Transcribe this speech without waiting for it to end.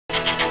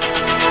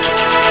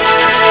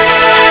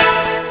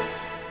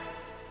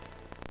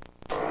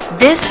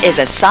This is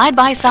a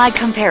side-by-side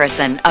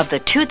comparison of the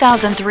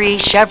 2003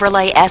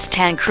 Chevrolet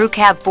S10 Crew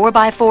Cab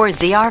 4x4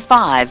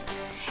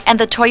 ZR5 and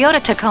the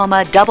Toyota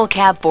Tacoma Double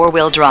Cab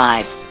 4-wheel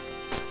drive.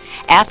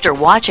 After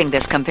watching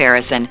this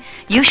comparison,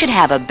 you should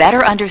have a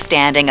better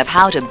understanding of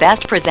how to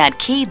best present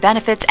key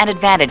benefits and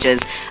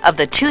advantages of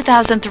the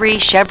 2003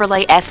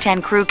 Chevrolet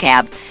S10 Crew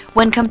Cab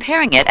when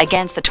comparing it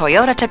against the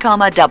Toyota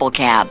Tacoma Double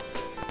Cab.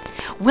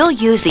 We'll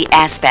use the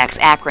ASPECTS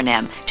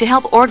acronym to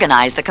help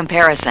organize the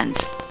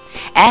comparisons.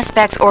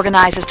 ASPECTS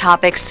organizes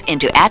topics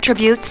into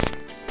attributes,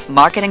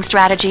 marketing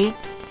strategy,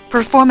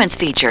 performance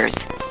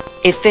features,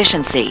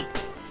 efficiency,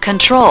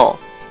 control,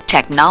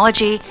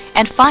 technology,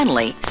 and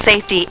finally,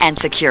 safety and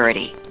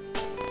security.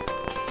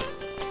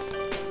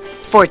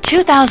 For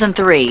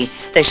 2003,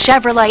 the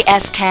Chevrolet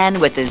S10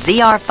 with the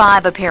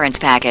ZR5 appearance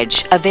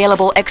package,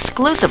 available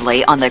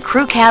exclusively on the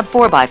Crew Cab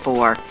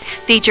 4x4,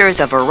 features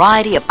a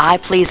variety of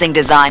eye-pleasing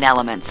design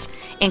elements,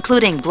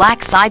 including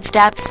black side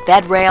steps,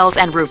 bed rails,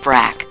 and roof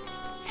rack.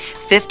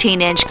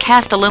 15-inch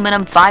cast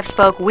aluminum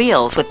 5-spoke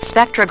wheels with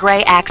Spectra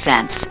Gray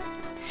accents,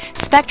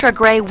 Spectra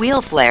Gray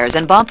wheel flares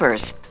and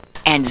bumpers,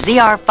 and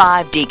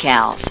ZR5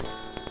 decals.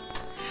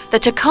 The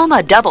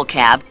Tacoma Double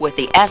Cab with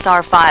the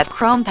SR5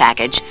 Chrome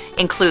package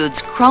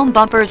includes chrome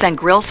bumpers and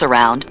grille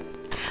surround,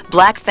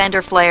 black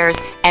fender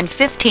flares, and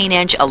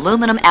 15-inch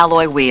aluminum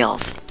alloy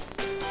wheels.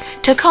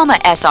 Tacoma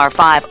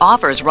SR5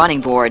 offers running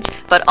boards,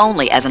 but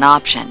only as an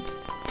option.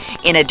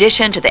 In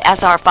addition to the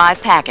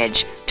SR5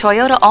 package,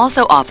 Toyota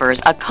also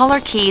offers a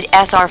color-keyed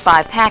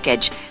SR5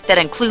 package that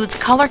includes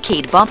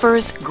color-keyed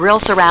bumpers, grille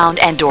surround,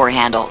 and door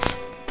handles.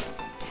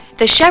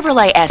 The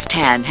Chevrolet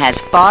S10 has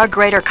far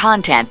greater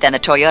content than the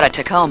Toyota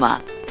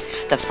Tacoma.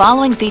 The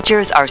following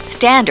features are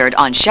standard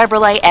on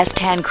Chevrolet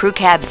S10 Crew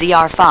Cab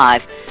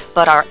ZR5,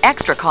 but are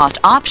extra cost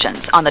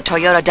options on the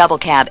Toyota Double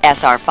Cab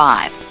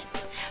SR5.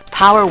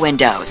 Power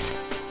windows,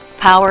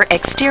 power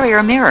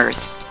exterior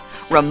mirrors,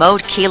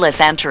 remote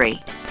keyless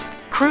entry,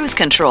 cruise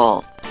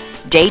control,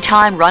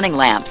 daytime running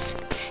lamps,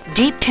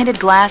 deep tinted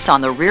glass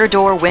on the rear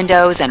door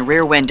windows and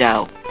rear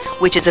window,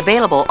 which is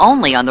available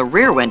only on the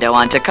rear window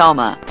on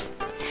Tacoma.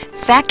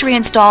 Factory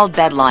installed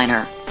bed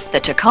liner. The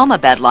Tacoma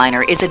bed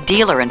liner is a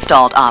dealer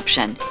installed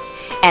option,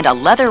 and a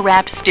leather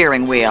wrapped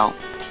steering wheel.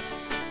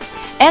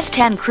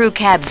 S10 Crew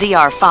Cab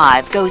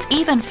ZR5 goes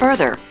even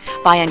further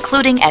by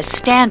including as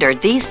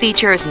standard these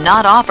features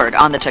not offered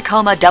on the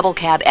Tacoma Double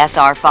Cab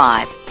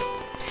SR5.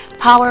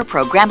 Power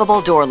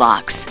programmable door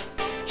locks,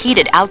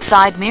 heated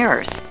outside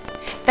mirrors,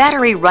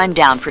 battery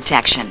rundown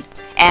protection,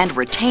 and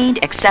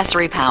retained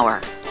accessory power.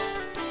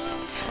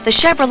 The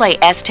Chevrolet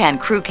S10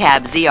 Crew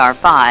Cab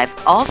ZR5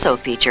 also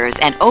features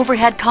an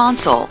overhead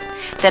console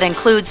that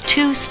includes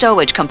 2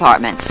 stowage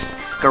compartments,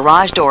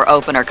 garage door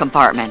opener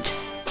compartment,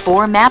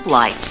 4 map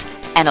lights,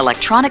 an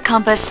electronic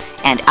compass,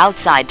 and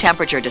outside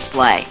temperature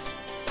display.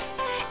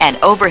 An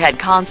overhead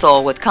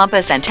console with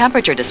compass and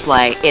temperature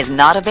display is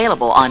not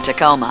available on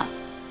Tacoma.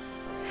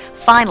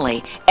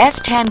 Finally,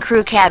 S10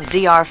 Crew Cab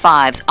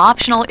ZR5's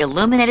optional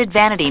illuminated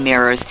vanity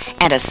mirrors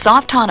and a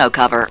soft tonneau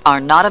cover are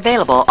not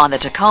available on the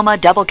Tacoma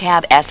Double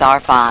Cab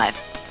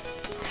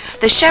SR5.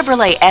 The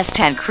Chevrolet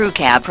S10 Crew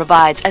Cab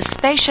provides a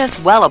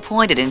spacious,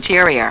 well-appointed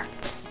interior.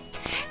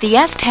 The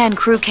S10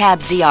 Crew Cab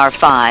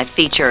ZR5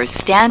 features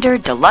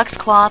standard deluxe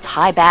cloth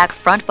high-back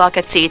front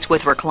bucket seats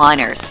with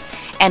recliners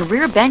and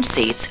rear bench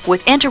seats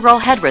with integral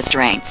head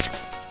restraints.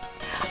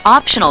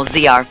 Optional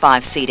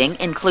ZR5 seating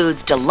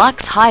includes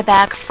deluxe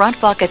high-back front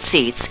bucket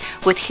seats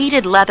with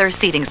heated leather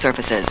seating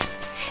surfaces,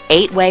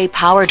 8-way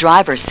power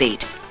driver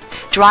seat,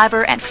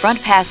 driver and front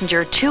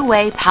passenger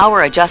 2-way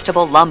power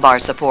adjustable lumbar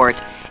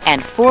support,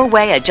 and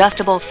 4-way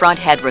adjustable front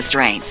head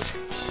restraints.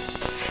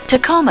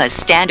 Tacoma's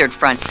standard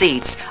front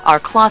seats are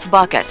cloth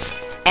buckets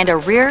and a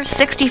rear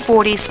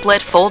 60/40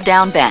 split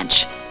fold-down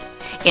bench.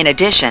 In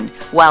addition,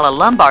 while a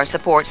lumbar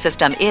support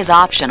system is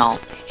optional,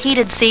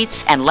 heated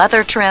seats and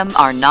leather trim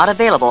are not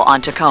available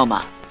on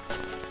Tacoma.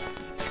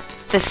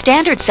 The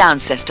standard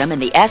sound system in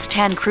the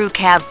S10 Crew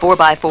Cab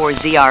 4x4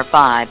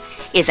 ZR5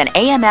 is an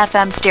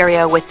AM/FM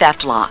stereo with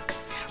theft lock,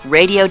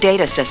 radio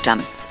data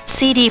system,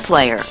 CD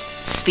player,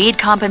 speed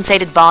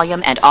compensated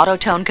volume and auto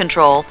tone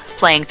control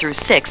playing through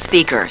 6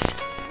 speakers.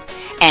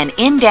 An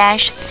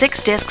in-dash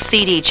 6-disc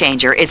CD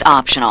changer is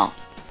optional.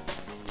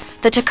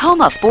 The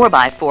Tacoma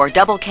 4x4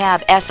 Double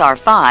Cab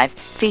SR5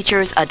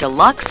 features a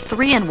deluxe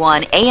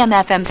 3-in-1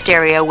 AM/FM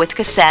stereo with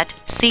cassette,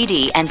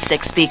 CD, and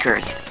 6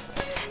 speakers.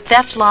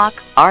 Theft lock,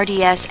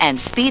 RDS, and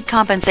speed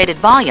compensated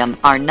volume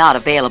are not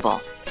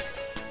available.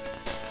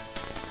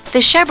 The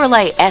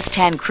Chevrolet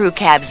S10 Crew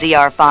Cab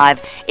ZR5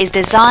 is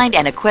designed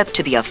and equipped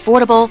to be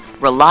affordable,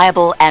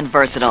 reliable, and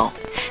versatile,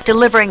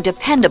 delivering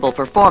dependable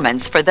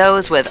performance for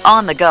those with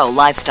on-the-go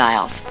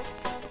lifestyles.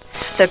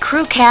 The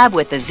Crew Cab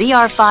with the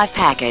ZR5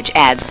 package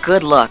adds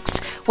good looks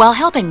while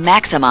helping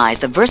maximize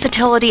the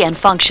versatility and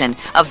function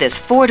of this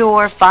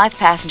 4-door,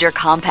 5-passenger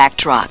compact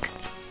truck.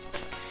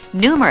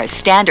 Numerous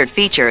standard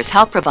features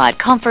help provide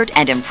comfort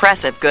and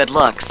impressive good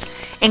looks,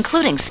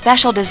 including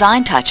special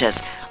design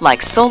touches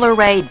like solar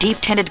ray deep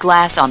tinted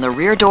glass on the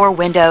rear door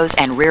windows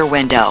and rear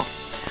window,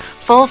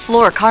 full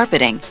floor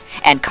carpeting,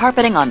 and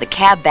carpeting on the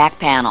cab back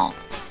panel.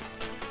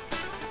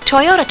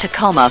 Toyota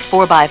Tacoma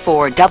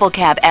 4x4 Double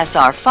Cab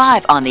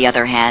SR5, on the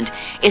other hand,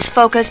 is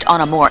focused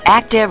on a more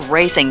active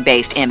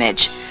racing-based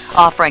image,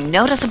 offering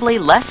noticeably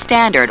less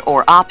standard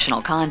or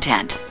optional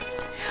content.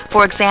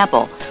 For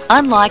example,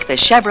 unlike the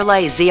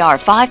Chevrolet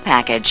ZR5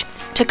 package,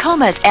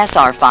 Tacoma's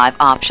SR5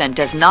 option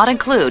does not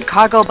include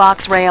cargo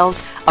box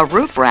rails, a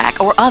roof rack,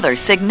 or other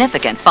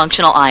significant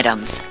functional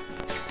items.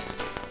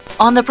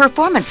 On the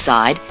performance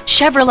side,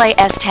 Chevrolet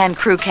S10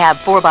 Crew Cab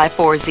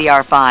 4x4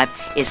 ZR5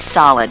 is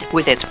solid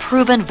with its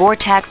proven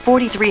Vortec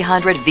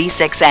 4300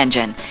 V6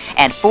 engine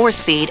and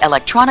 4-speed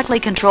electronically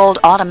controlled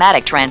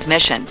automatic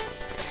transmission.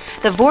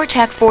 The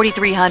Vortec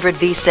 4300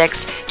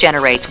 V6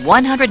 generates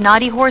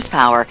 190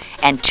 horsepower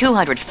and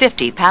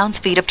 250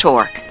 pounds-feet of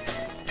torque.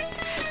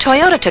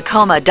 Toyota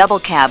Tacoma Double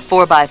Cab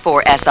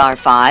 4x4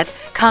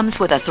 SR5 comes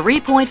with a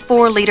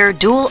 3.4-liter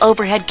dual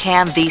overhead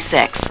cam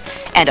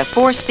V6 and a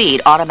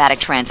 4-speed automatic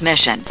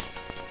transmission.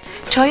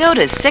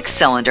 Toyota's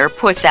 6-cylinder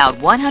puts out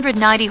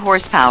 190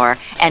 horsepower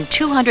and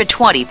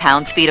 220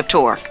 pounds-feet of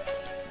torque.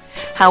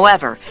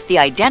 However, the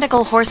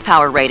identical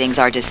horsepower ratings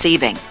are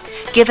deceiving,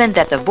 given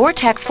that the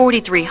Vortec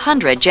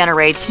 4300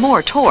 generates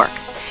more torque,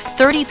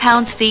 30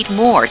 pounds-feet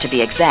more to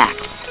be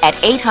exact,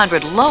 at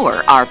 800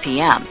 lower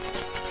RPM.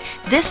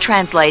 This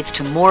translates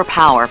to more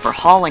power for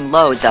hauling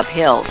loads up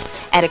hills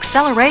and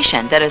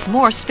acceleration that is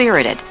more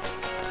spirited.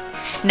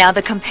 Now,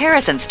 the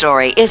comparison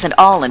story isn't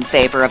all in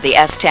favor of the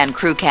S10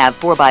 Crew Cab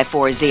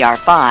 4x4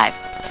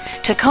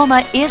 ZR5.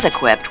 Tacoma is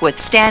equipped with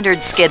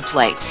standard skid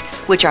plates,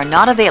 which are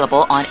not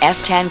available on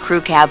S10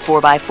 Crew Cab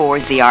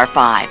 4x4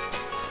 ZR5.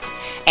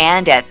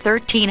 And at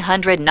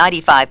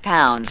 1,395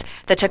 pounds,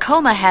 the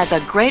Tacoma has a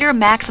greater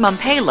maximum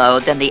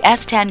payload than the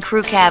S10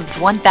 Crew Cab's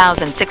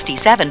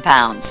 1,067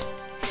 pounds.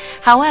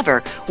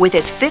 However, with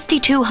its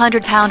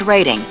 5,200-pound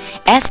rating,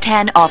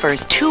 S10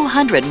 offers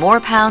 200 more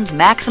pounds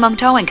maximum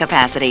towing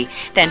capacity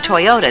than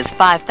Toyota's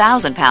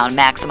 5,000-pound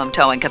maximum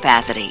towing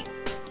capacity.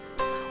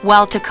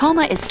 While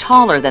Tacoma is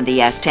taller than the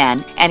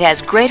S10 and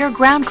has greater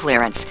ground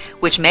clearance,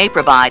 which may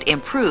provide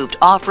improved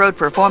off-road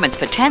performance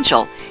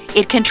potential,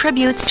 it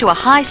contributes to a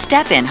high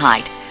step-in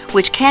height,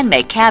 which can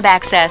make cab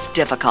access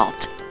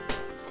difficult.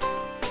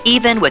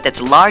 Even with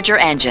its larger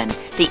engine,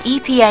 the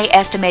EPA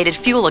estimated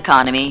fuel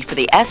economy for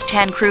the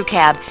S10 Crew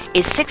Cab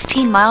is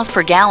 16 miles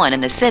per gallon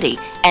in the city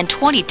and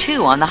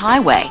 22 on the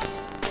highway.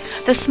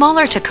 The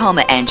smaller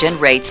Tacoma engine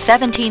rates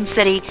 17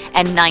 city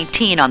and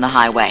 19 on the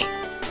highway.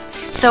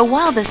 So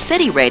while the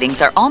city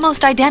ratings are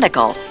almost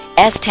identical,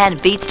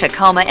 S10 beats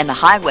Tacoma in the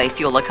highway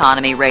fuel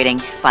economy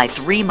rating by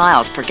 3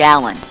 miles per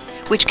gallon,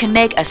 which can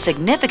make a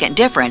significant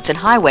difference in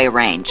highway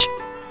range.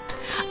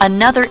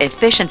 Another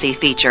efficiency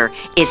feature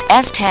is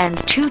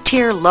S10's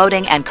 2-tier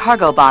loading and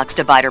cargo box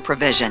divider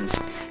provisions,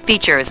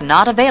 features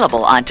not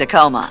available on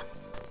Tacoma.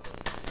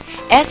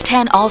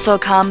 S10 also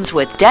comes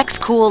with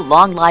Dex-Cool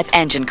long-life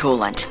engine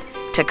coolant.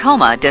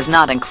 Tacoma does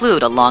not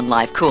include a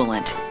long-life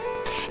coolant.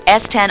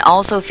 S10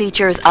 also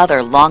features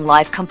other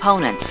long-life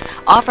components,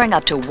 offering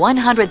up to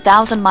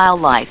 100,000-mile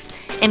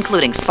life,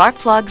 including spark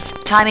plugs,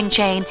 timing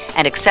chain,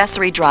 and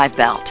accessory drive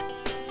belt.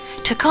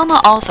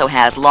 Tacoma also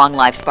has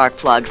long-life spark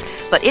plugs,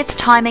 but its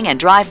timing and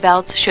drive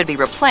belts should be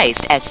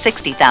replaced at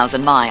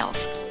 60,000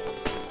 miles.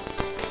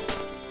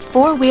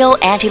 4-wheel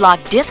anti-lock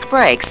disc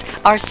brakes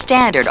are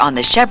standard on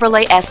the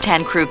Chevrolet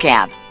S10 Crew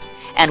Cab.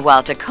 And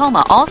while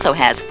Tacoma also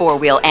has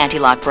 4-wheel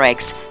anti-lock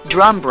brakes,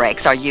 drum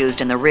brakes are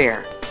used in the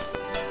rear.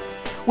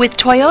 With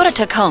Toyota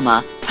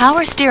Tacoma,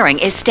 power steering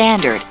is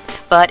standard,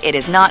 but it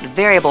is not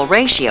variable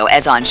ratio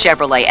as on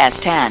Chevrolet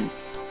S10.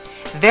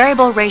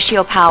 Variable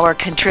ratio power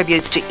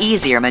contributes to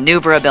easier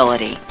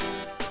maneuverability.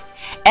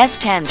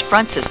 S10's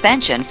front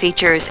suspension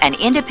features an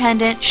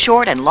independent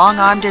short and long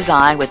arm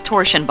design with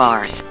torsion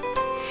bars.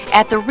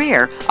 At the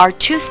rear are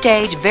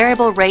 2-stage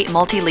variable rate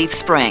multi-leaf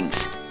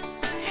springs.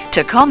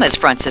 Tacoma's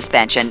front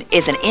suspension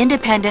is an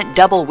independent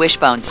double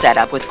wishbone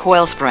setup with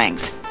coil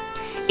springs.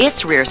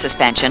 Its rear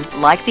suspension,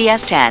 like the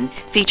S10,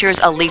 features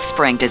a leaf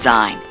spring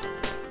design.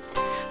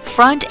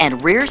 Front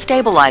and rear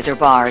stabilizer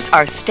bars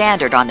are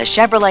standard on the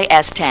Chevrolet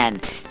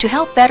S10 to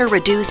help better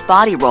reduce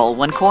body roll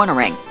when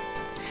cornering.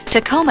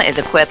 Tacoma is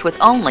equipped with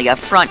only a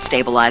front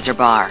stabilizer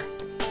bar.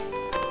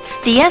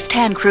 The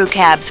S10 Crew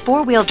Cab's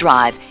 4-wheel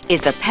drive is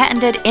the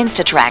patented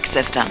InstaTrack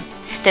system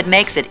that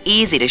makes it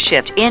easy to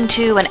shift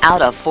into and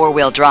out of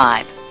 4-wheel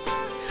drive.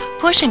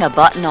 Pushing a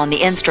button on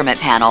the instrument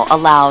panel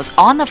allows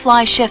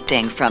on-the-fly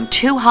shifting from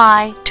 2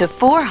 high to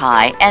 4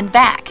 high and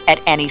back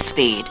at any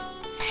speed.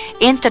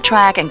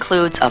 InstaTrack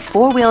includes a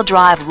 4-wheel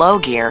drive low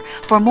gear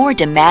for more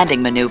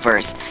demanding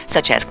maneuvers,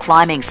 such as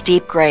climbing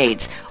steep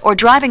grades or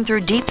driving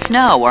through deep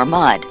snow or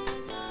mud.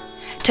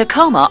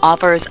 Tacoma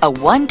offers a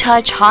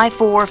one-touch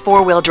high-4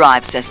 4-wheel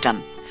drive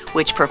system,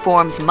 which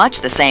performs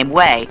much the same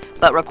way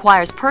but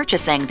requires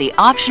purchasing the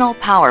optional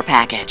power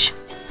package.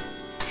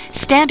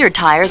 Standard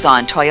tires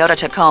on Toyota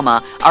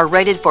Tacoma are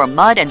rated for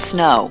mud and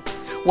snow,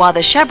 while the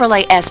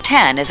Chevrolet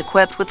S10 is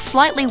equipped with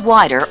slightly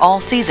wider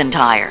all-season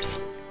tires.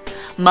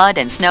 Mud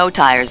and snow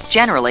tires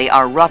generally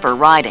are rougher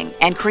riding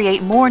and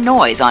create more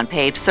noise on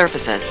paved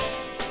surfaces.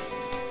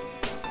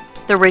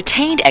 The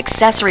retained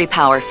accessory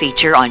power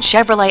feature on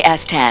Chevrolet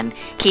S10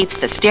 keeps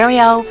the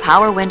stereo,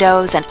 power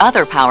windows, and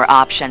other power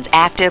options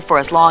active for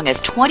as long as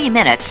 20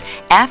 minutes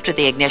after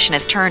the ignition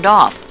is turned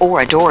off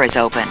or a door is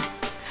opened.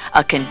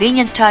 A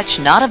convenience touch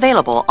not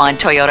available on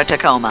Toyota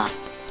Tacoma.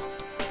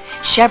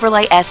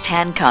 Chevrolet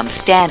S10 comes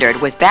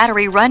standard with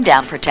battery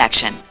rundown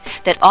protection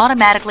that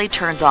automatically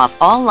turns off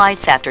all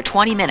lights after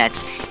 20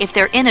 minutes if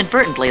they're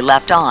inadvertently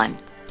left on.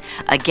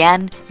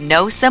 Again,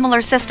 no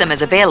similar system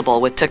is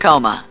available with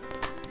Tacoma.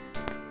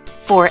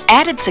 For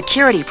added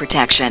security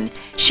protection,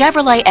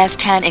 Chevrolet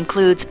S10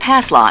 includes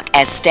Pass Lock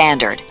as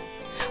standard.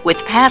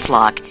 With Pass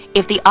Lock,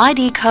 if the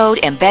ID code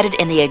embedded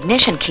in the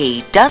ignition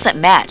key doesn't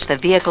match the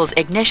vehicle's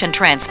ignition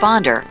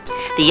transponder,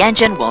 the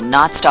engine will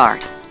not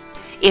start.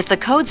 If the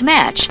codes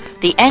match,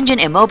 the engine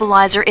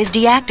immobilizer is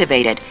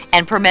deactivated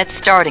and permits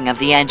starting of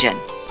the engine.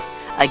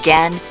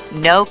 Again,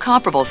 no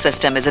comparable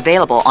system is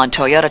available on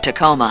Toyota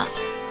Tacoma.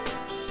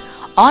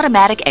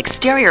 Automatic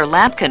exterior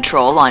lamp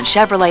control on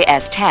Chevrolet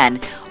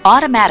S10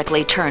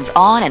 automatically turns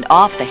on and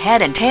off the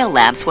head and tail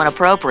lamps when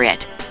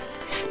appropriate.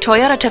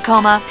 Toyota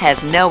Tacoma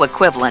has no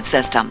equivalent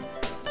system.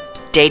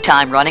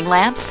 Daytime running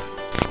lamps,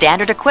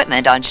 standard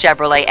equipment on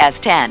Chevrolet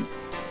S10,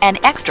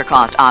 an extra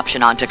cost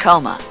option on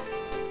Tacoma.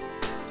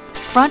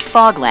 Front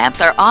fog lamps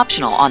are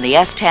optional on the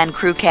S10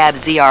 Crew Cab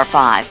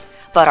ZR5,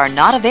 but are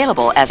not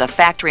available as a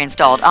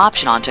factory-installed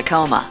option on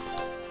Tacoma.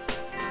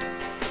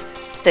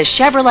 The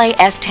Chevrolet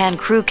S10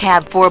 Crew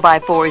Cab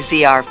 4x4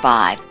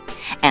 ZR5,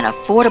 an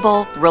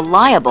affordable,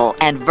 reliable,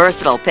 and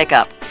versatile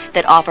pickup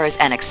that offers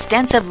an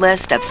extensive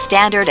list of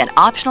standard and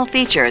optional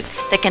features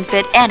that can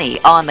fit any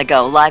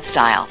on-the-go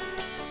lifestyle.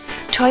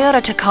 Toyota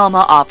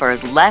Tacoma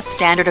offers less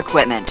standard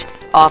equipment,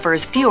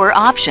 offers fewer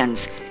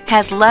options,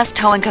 has less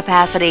towing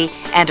capacity,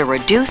 and a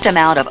reduced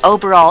amount of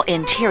overall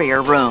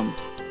interior room.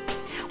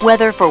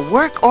 Whether for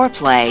work or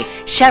play,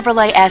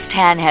 Chevrolet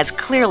S10 has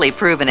clearly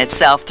proven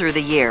itself through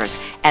the years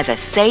as a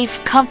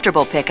safe,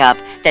 comfortable pickup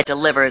that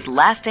delivers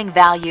lasting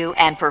value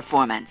and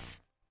performance.